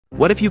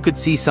What if you could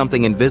see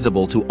something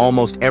invisible to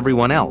almost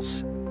everyone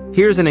else?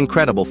 Here's an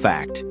incredible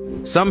fact.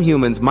 Some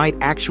humans might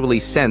actually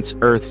sense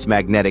Earth's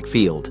magnetic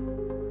field.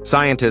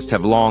 Scientists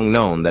have long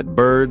known that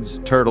birds,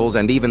 turtles,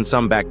 and even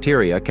some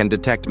bacteria can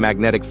detect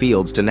magnetic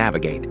fields to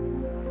navigate.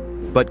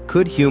 But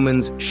could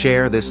humans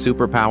share this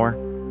superpower?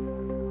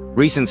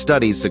 Recent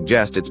studies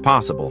suggest it's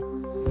possible.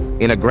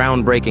 In a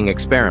groundbreaking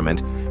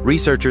experiment,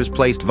 researchers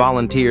placed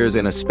volunteers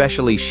in a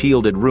specially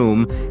shielded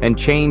room and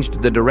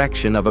changed the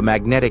direction of a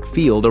magnetic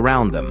field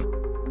around them.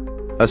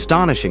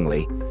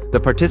 Astonishingly, the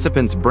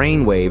participants'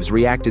 brainwaves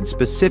reacted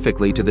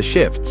specifically to the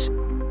shifts,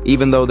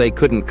 even though they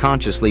couldn't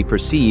consciously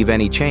perceive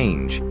any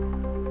change.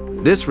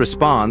 This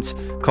response,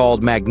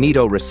 called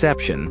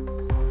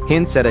magnetoreception,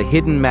 hints at a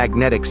hidden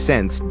magnetic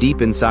sense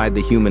deep inside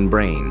the human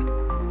brain.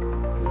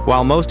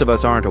 While most of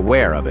us aren't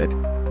aware of it,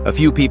 a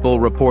few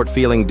people report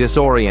feeling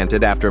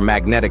disoriented after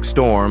magnetic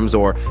storms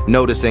or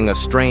noticing a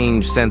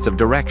strange sense of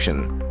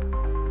direction.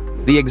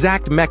 The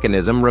exact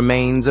mechanism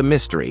remains a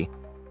mystery,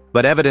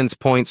 but evidence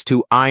points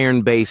to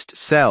iron-based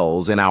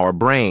cells in our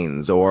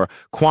brains or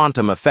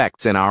quantum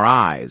effects in our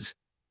eyes.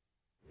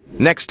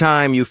 Next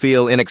time you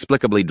feel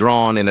inexplicably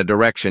drawn in a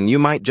direction, you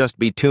might just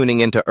be tuning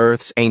into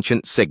Earth's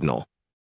ancient signal.